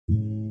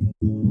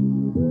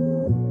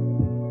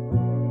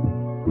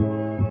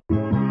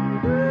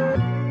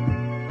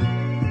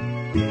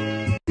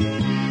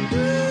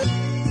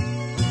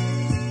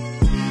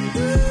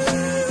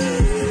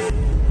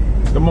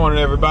morning,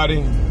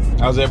 everybody.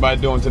 How's everybody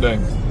doing today?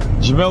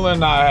 Jamila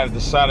and I have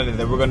decided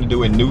that we're going to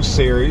do a new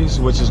series,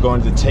 which is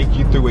going to take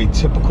you through a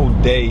typical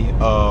day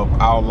of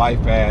our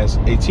life as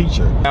a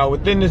teacher. Now,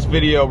 within this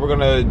video, we're going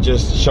to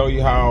just show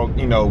you how,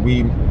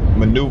 we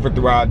maneuver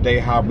through our day,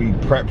 how we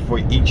prep for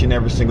each and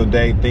every single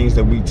day, things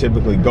that we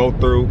typically go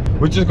through.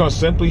 We're just going to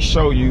simply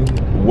show you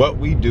what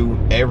we do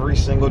every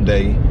single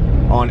day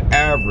on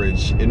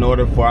average in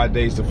order for our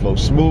days to flow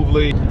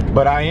smoothly.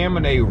 But I am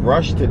in a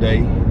rush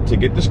today to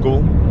get to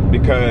school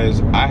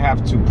because I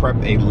have to prep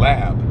a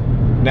lab.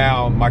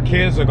 Now, my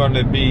kids are going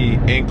to be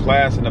in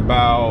class in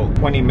about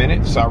 20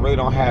 minutes, so I really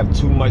don't have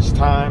too much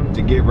time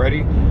to get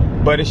ready,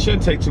 but it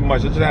shouldn't take too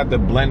much. I just have to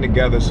blend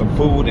together some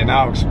food, and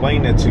I'll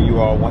explain that to you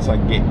all once I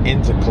get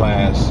into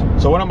class.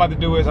 So what I'm about to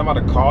do is I'm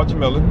about to call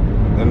Jamila.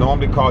 I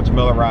normally call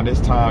Jamila around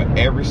this time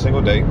every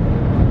single day,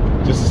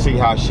 just to see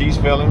how she's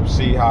feeling,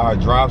 see how her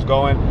drive's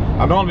going.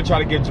 I normally try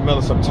to give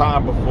Jamila some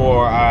time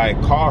before I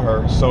call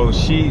her so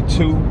she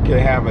too can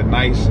have a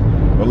nice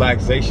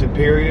relaxation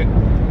period.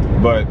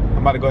 But I'm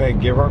about to go ahead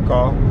and give her a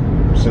call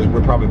since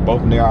we're probably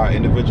both near our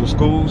individual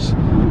schools,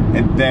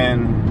 and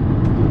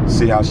then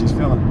see how she's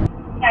feeling.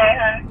 Hey,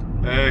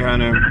 honey. Hey,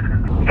 honey.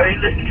 Are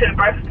you listening to the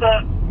Breakfast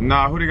Club?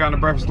 Nah, who they got in the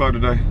Breakfast Club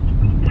today?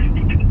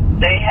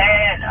 They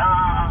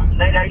had,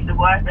 lady I used to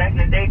watch back in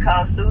the day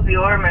called Susie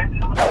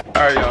Orman.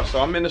 Alright, y'all,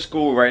 so I'm in the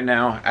school right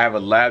now. I have a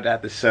lab that I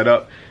have to set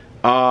up.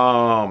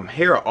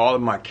 Here are all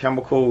of my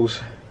chemicals.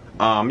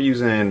 I'm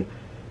using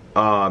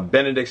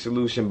Benedict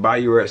solution,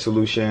 biuret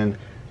solution,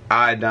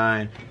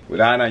 iodine. With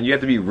iodine, you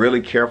have to be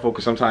really careful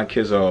because sometimes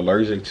kids are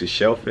allergic to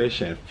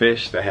shellfish and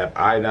fish that have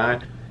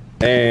iodine.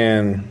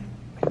 And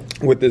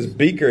with this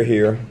beaker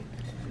here,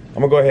 I'm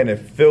gonna go ahead and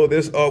fill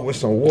this up with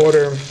some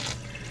water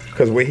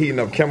because we're heating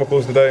up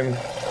chemicals today.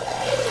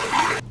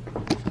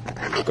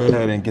 Go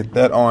ahead and get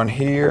that on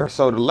here.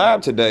 So the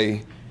lab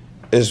today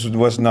is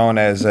what's known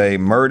as a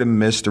murder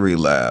mystery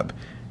lab.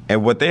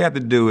 And what they have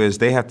to do is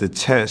they have to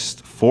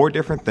test 4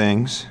 different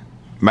things: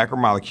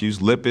 macromolecules,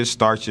 lipids,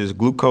 starches,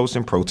 glucose,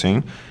 and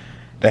protein.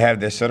 They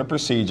have their set of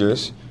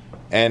procedures,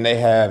 and they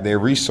have their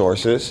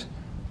resources,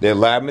 their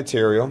lab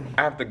material.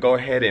 I have to go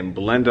ahead and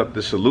blend up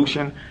the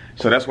solution,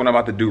 so that's what I'm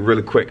about to do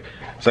really quick.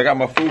 So I got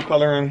my food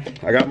coloring,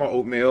 I got my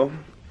oatmeal,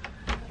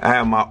 I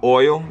have my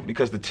oil,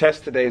 because the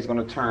test today is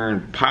gonna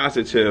turn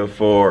positive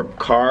for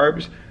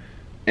carbs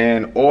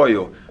and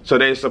oil. So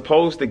they're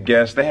supposed to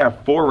guess, they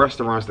have 4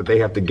 restaurants that they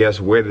have to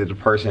guess where did the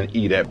person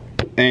eat at.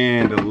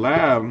 And the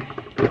lab,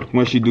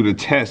 once you do the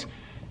test,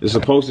 it's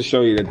supposed to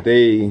show you that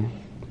the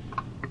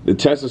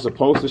test is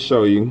supposed to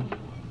show you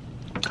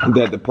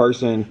that the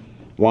person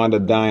wound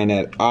up dying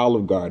at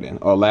Olive Garden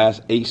or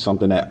last ate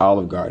something at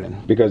Olive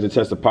Garden, because it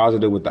tested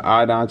positive with the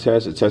iodine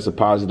test, it tested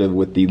positive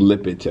with the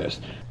lipid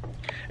test.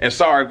 And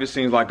sorry if it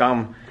seems like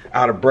I'm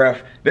out of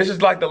breath. This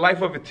is like the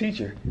life of a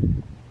teacher.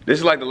 This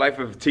is like the life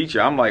of a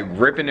teacher. I'm like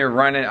ripping and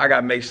running. I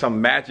gotta make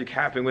some magic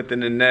happen within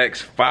the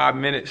next 5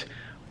 minutes,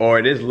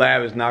 or this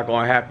lab is not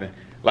gonna happen.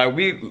 Like,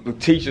 we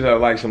teachers are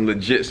like some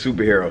legit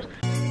superheroes.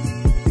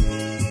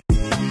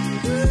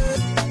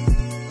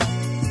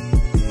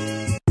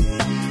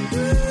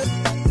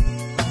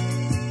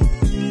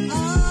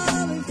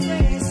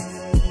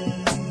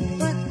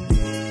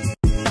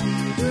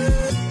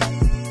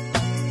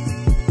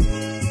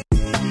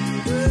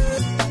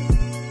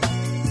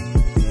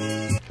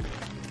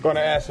 Gonna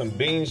add some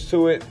beans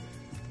to it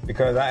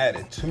because I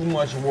added too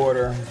much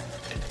water,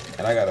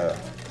 and I gotta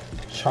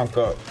chunk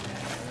up,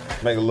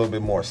 make it a little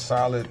bit more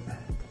solid,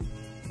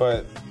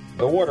 but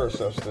the water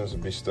substance will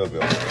be still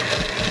good.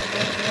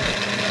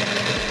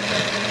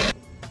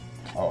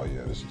 Oh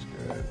yeah, this is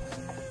good.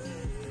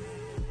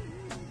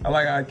 I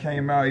like how it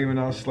came out even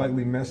though I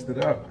slightly messed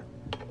it up.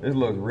 This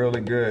looks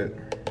really good.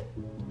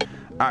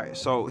 All right,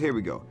 so here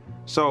we go.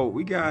 So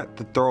we got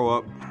the throw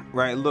up,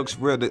 right? It looks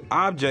real. The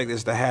object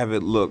is to have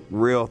it look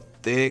real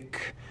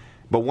thick.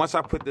 But once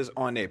I put this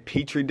on their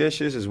Petri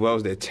dishes as well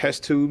as their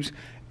test tubes,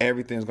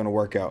 everything's gonna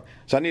work out.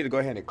 So I need to go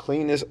ahead and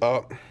clean this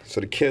up so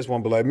the kids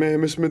won't be like,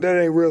 man, Mr. Smith,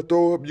 that ain't real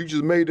throw up. You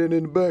just made it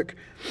in the back.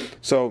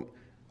 So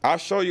I'll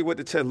show you what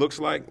the test looks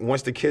like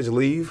once the kids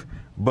leave,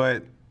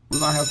 but we're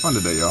gonna have fun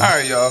today, y'all. All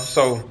right, y'all,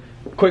 so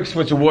quick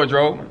switch of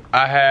wardrobe.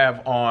 I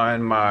have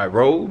on my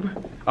robe.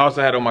 I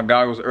also had on my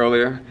goggles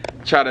earlier.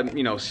 Try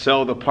to,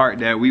 sell the part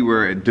that we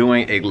were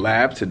doing a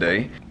lab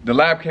today. The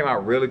lab came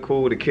out really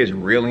cool. The kids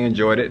really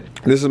enjoyed it.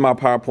 This is my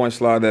PowerPoint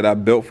slide that I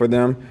built for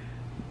them.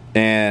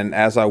 And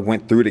as I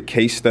went through the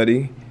case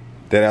study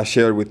that I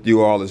shared with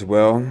you all as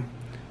well,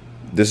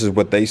 this is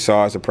what they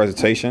saw as a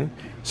presentation.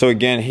 So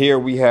again, here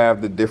we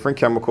have the different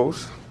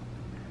chemicals,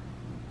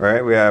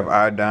 right? We have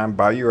iodine,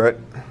 biuret,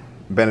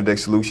 Benedict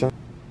solution.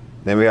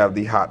 Then we have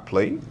the hot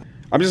plate.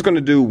 I'm just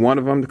gonna do one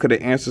of them because the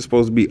answer is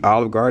supposed to be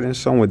Olive Garden.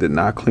 Someone did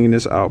not clean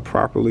this out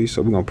properly,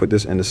 so we're gonna put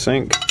this in the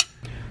sink.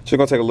 So we're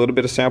gonna take a little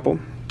bit of sample,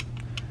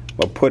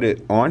 but put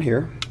it on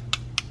here.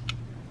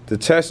 The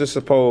test is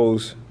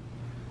supposed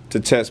to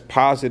test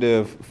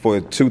positive for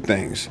 2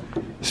 things.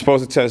 It's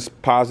supposed to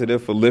test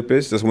positive for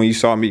lipids. That's when you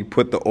saw me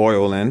put the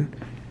oil in,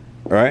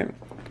 right?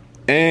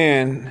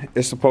 and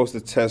it's supposed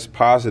to test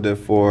positive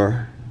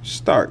for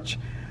starch.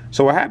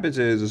 So what happens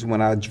is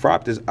when I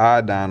drop this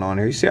iodine on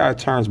here, you see how it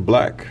turns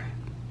black?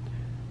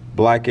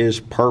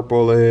 Blackish,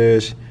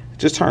 purplish, it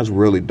just turns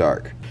really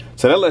dark.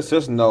 So that lets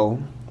us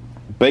know,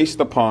 based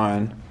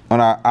upon on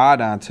our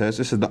iodine test,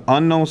 this is the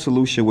unknown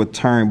solution would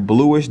turn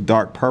bluish,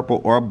 dark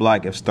purple, or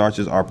black if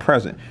starches are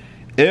present.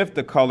 If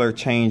the color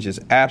change is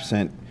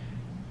absent,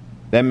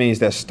 that means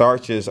that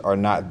starches are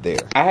not there.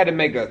 I had to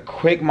make a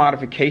quick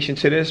modification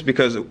to this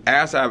because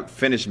as I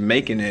finished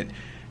making it,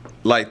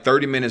 like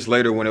 30 minutes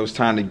later when it was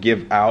time to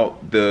give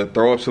out the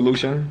throw-up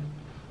solution,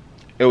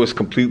 it was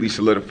completely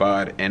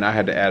solidified and I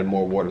had to add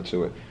more water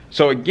to it.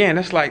 So again,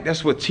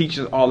 that's what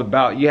teaching is all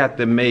about. You have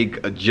to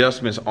make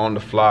adjustments on the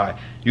fly.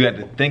 You have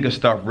to think of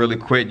stuff really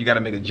quick. You got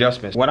to make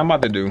adjustments. What I'm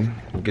about to do,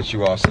 I'll get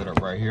you all set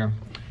up right here.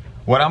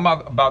 What I'm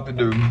about to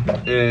do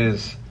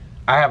is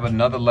I have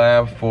another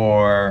lab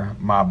for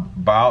my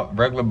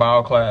regular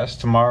bio class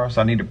tomorrow,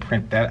 so I need to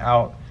print that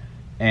out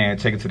and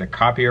take it to the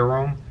copier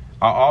room.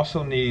 I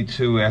also need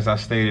to, as I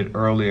stated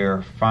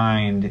earlier,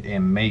 find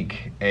and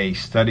make a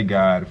study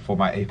guide for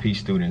my AP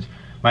students.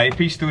 My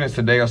AP students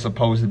today are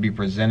supposed to be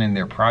presenting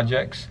their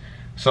projects,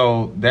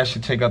 so that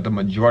should take up the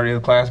majority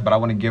of the class, but I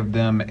want to give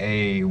them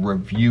a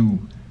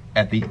review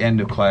at the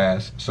end of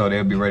class so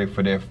they'll be ready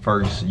for their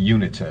first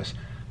unit test.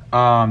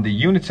 The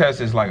unit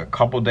test is like a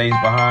couple days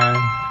behind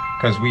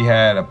because we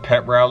had a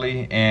pep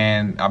rally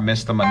and I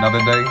missed them another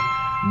day,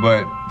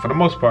 but for the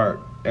most part,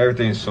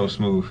 everything is so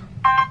smooth,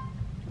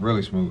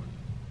 really smooth.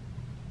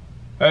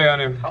 Hey,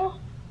 honey. Oh.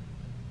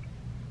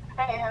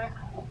 Hey, honey.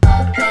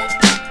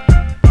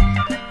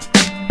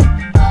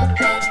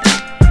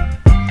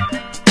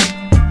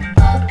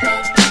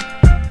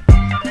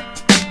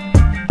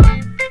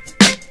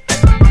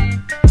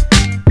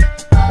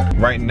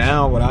 Right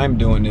now, what I'm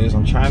doing is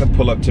I'm trying to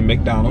pull up to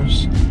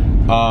McDonald's.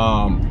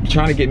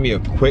 Trying to get me a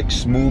quick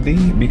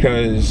smoothie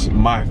because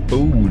my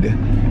food,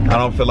 I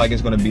don't feel like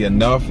it's gonna be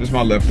enough. It's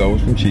my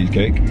leftovers from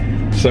cheesecake.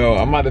 So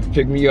I'm about to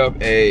pick me up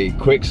a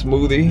quick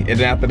smoothie, and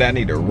then after that I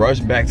need to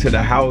rush back to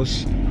the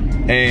house.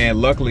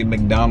 And luckily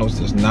McDonald's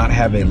does not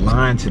have a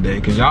line today,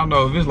 because y'all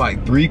know if it's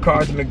like 3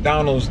 cars to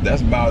McDonald's,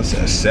 that's about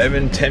a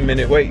 7-10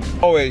 minute wait.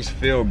 Always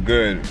feel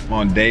good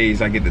on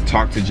days I get to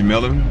talk to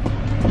Jamila.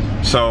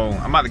 So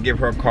I'm about to give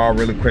her a call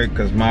really quick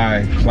because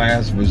my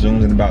class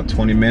resumes in about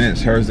 20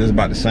 minutes. Hers is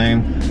about the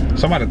same.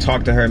 So I'm about to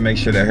talk to her and make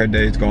sure that her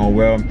day is going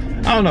well.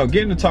 I don't know,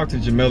 getting to talk to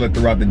Jamila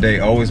throughout the day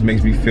always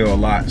makes me feel a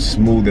lot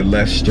smoother,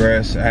 less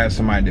stressed. I have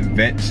somebody to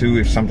vent to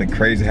if something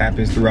crazy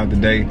happens throughout the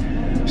day.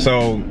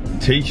 So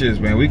teachers,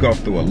 man, we go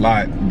through a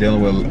lot,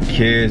 dealing with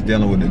kids,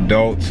 dealing with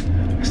adults.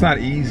 It's not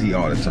easy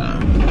all the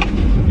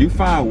time. You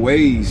find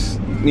ways,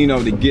 you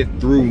know, to get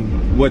through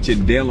what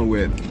you're dealing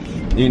with.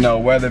 You know,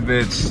 whether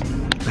it's,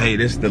 hey,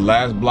 this is the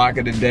last block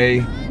of the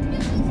day,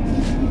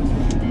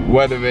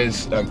 whether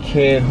it's a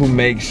kid who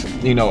makes,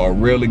 you know, a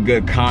really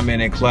good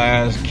comment in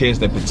class, kids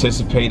that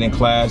participate in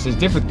class, there's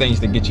different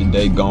things that get your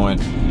day going.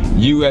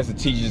 You as a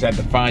teacher just have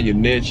to find your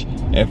niche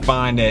and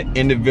find that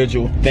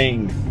individual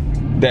thing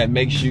that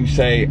makes you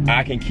say,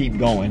 I can keep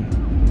going.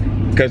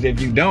 Because if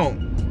you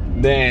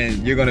don't,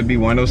 then you're gonna be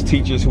one of those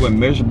teachers who are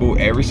miserable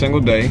every single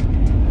day,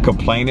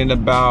 complaining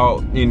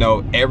about, you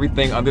know,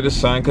 everything under the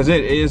sun, because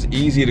it is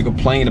easy to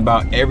complain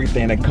about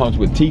everything that comes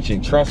with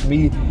teaching. Trust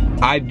me,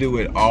 I do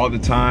it all the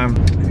time.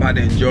 I'm about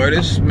to enjoy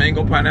this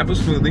mango pineapple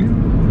smoothie.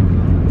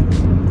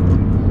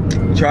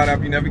 Try it out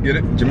if you never get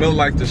it. Jamila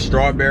likes the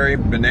strawberry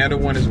banana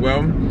one as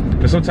well,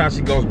 but sometimes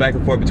she goes back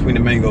and forth between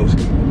the mangoes.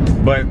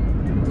 But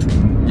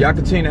y'all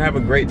continue to have a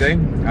great day.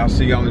 I'll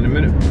see y'all in a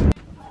minute.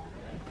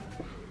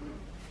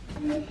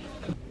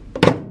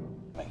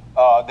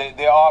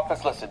 Their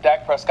offense, listen,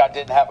 Dak Prescott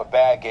didn't have a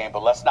bad game,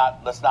 but let's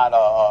not,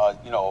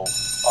 you know,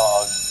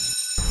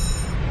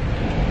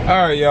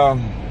 All right, y'all.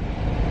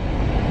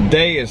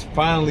 Day is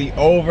finally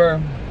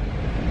over.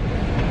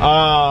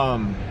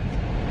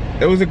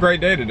 It was a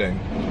great day today.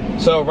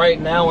 So right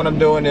now what I'm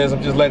doing is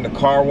I'm just letting the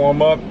car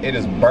warm up. It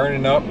is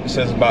burning up. It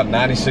says about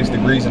 96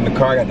 degrees in the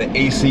car. I got the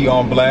AC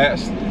on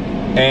blast.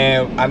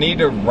 And I need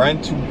to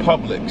run to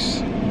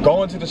Publix.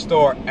 Going to the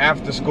store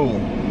after school.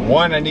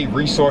 1, I need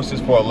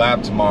resources for a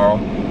lab tomorrow.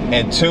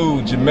 And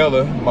 2,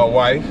 Jamila, my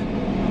wife,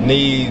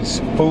 needs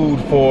food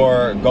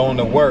for going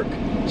to work.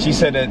 She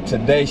said that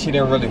today she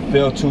didn't really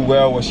feel too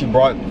well. What she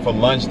brought for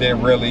lunch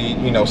didn't really,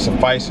 you know,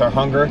 suffice her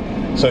hunger.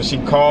 So she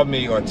called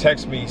me or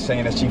texted me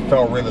saying that she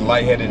felt really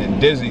lightheaded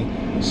and dizzy.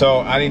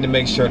 So I need to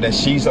make sure that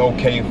she's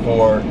okay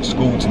for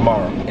school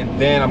tomorrow. And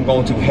then I'm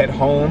going to head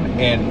home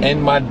and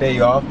end my day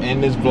off,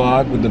 end this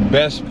vlog with the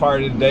best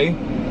part of the day,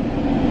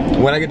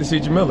 when I get to see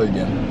Jamila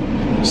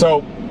again.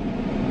 So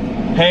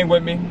hang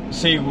with me,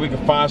 see if we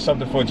can find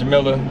something for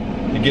Jamila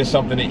to get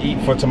something to eat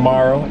for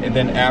tomorrow. And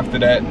then after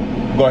that,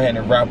 go ahead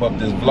and wrap up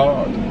this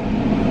vlog.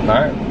 All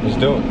right, let's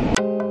do it.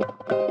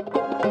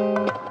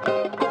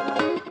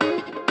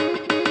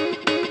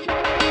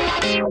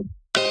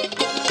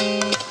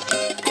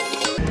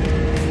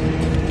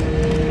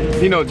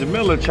 You know,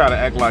 Jamila tried to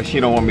act like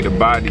she don't want me to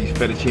buy these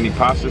fettuccine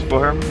pastas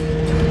for her.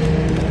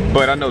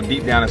 But I know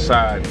deep down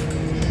inside,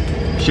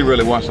 she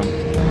really wants them.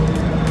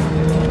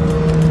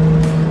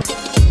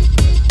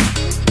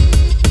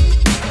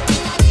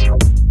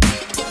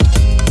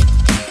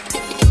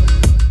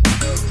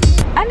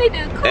 I need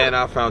to cook. And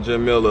I found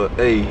Jamila.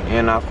 Hey,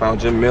 and I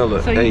found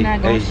Jamila. So you're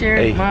not gonna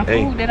share my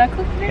food that I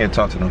cooked today? Can't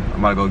talk to them.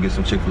 I'm gonna go get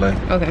some Chick-fil-A.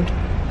 Okay.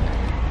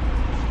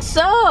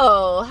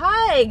 So,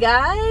 hi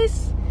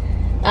guys.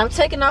 I'm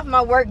taking off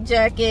my work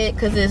jacket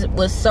because it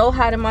was so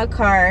hot in my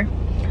car.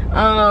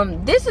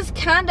 This is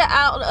kind of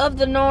out of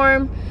the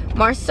norm.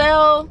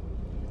 Marcel,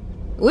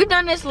 we've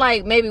done this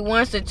like maybe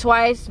once or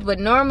twice, but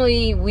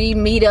normally we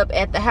meet up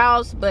at the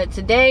house. But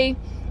today,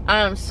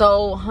 I'm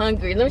so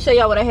hungry. Let me show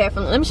y'all what I had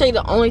for. Let me show you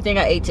the only thing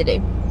I ate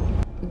today.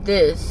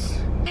 This.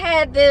 I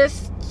had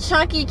this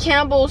chunky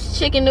Campbell's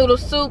chicken noodle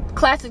soup,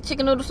 classic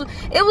chicken noodle soup.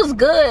 It was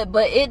good,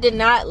 but it did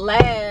not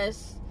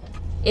last.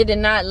 It did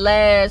not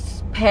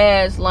last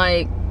past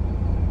like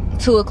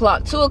 2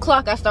 o'clock. 2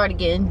 o'clock I started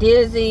getting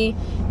dizzy,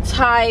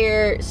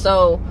 tired.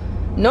 So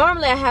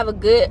normally I have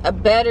a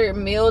better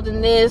meal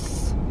than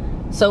this.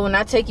 So when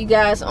I take you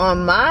guys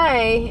on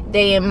my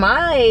day in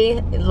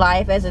my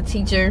life as a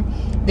teacher,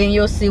 then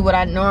you'll see what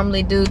I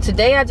normally do.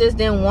 Today I just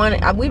didn't want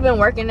it. We've been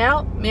working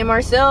out, me and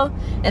Marcel,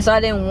 and so I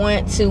didn't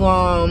want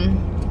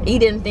to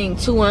eat anything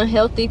too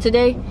unhealthy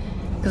today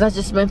because I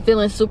just been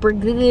feeling super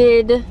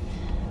good.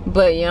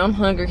 But yeah, I'm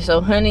hungry.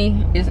 So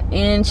honey is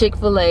in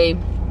Chick-fil-A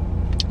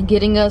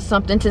getting us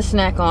something to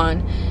snack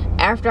on.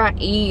 After I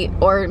eat,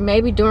 or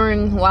maybe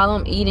while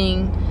I'm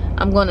eating,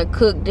 I'm gonna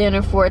cook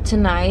dinner for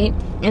tonight,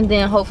 and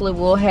then hopefully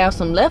we'll have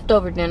some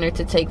leftover dinner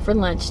to take for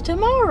lunch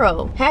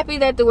tomorrow. Happy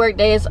that the work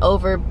day is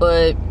over,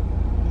 but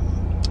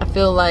I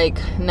feel like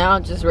now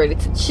I'm just ready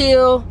to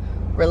chill,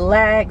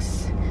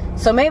 relax.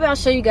 So maybe I'll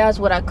show you guys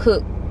what I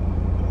cook.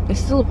 It's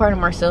still a part of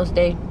Marcel's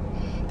day.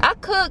 I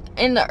cook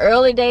in the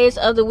early days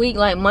of the week,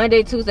 like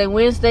Monday, Tuesday,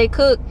 Wednesday,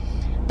 cook.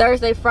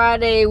 Thursday,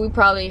 Friday, we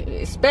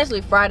probably,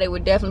 especially Friday, we're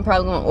definitely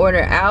probably gonna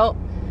order out.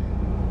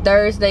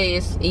 Thursday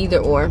is either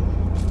or.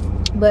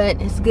 But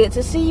it's good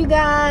to see you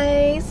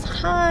guys.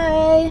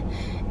 Hi.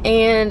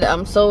 And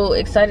I'm so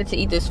excited to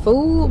eat this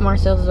food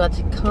Marcel's about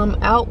to come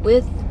out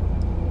with.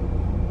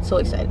 So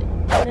excited.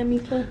 Let me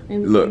play.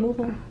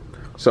 Look,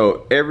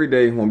 so every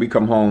day when we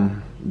come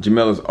home,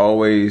 Jamila's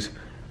always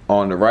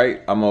on the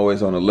right, I'm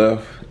always on the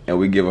left, and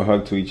we give a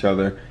hug to each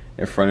other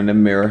in front of the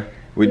mirror.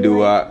 We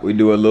do a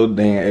little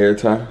dance every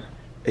time.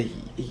 Hey,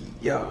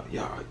 yeah.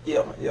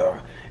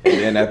 And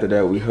then after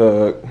that we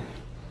hug,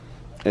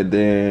 and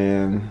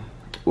then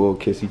we'll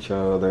kiss each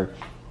other,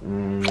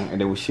 and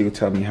then she'll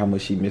tell me how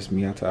much she missed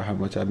me. I'll tell her how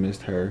much I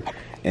missed her,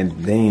 and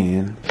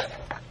then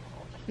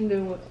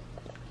what?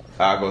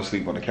 I'll go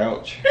sleep on the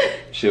couch.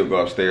 She'll go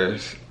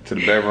upstairs to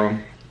the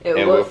bedroom, and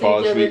we'll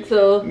fall asleep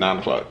until 9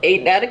 o'clock.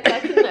 9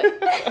 o'clock tonight.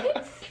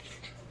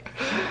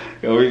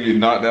 Yeah, we get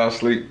knocked out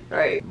sleep.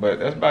 Right. But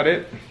that's about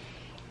it.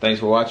 Thanks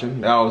for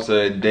watching. That was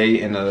a day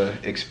in the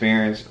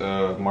experience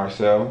of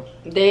Marcel.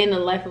 Day in the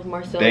life of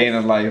Marcel. Day in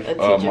the life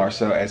of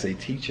Marcel as a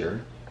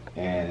teacher.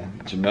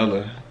 And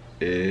Jamila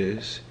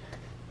is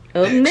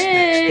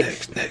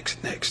next.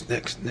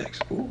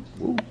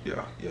 Ooh,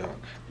 yeah.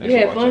 You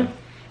had fun?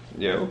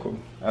 Yeah, it was cool.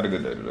 I had a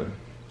good day today.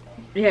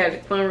 You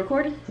had fun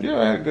recording? Yeah,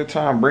 I had a good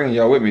time bringing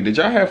y'all with me. Did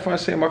y'all have fun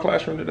seeing my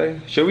classroom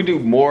today? Should we do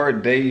more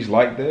days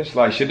like this?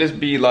 Like, should this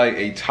be like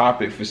a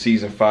topic for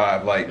season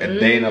 5? Like a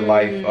day in the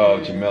life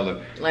of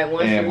Jamila? Like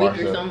once a week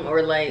or something?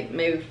 Or like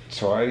maybe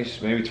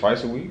twice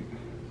a week?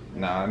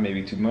 Nah,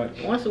 maybe too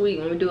much. Once a week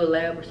when we do a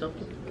lab or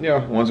something.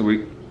 Yeah, once a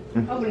week.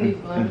 Open these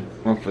blinds.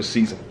 One for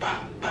season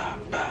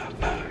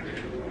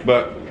 5.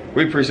 But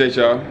we appreciate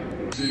y'all.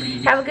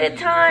 Have a good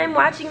time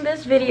watching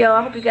this video.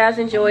 I hope you guys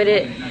enjoyed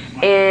it.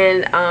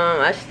 And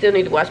I still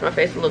need to wash my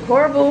face. It look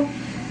horrible.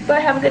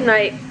 But have a good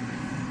night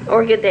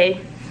or a good day.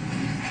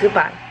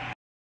 Goodbye.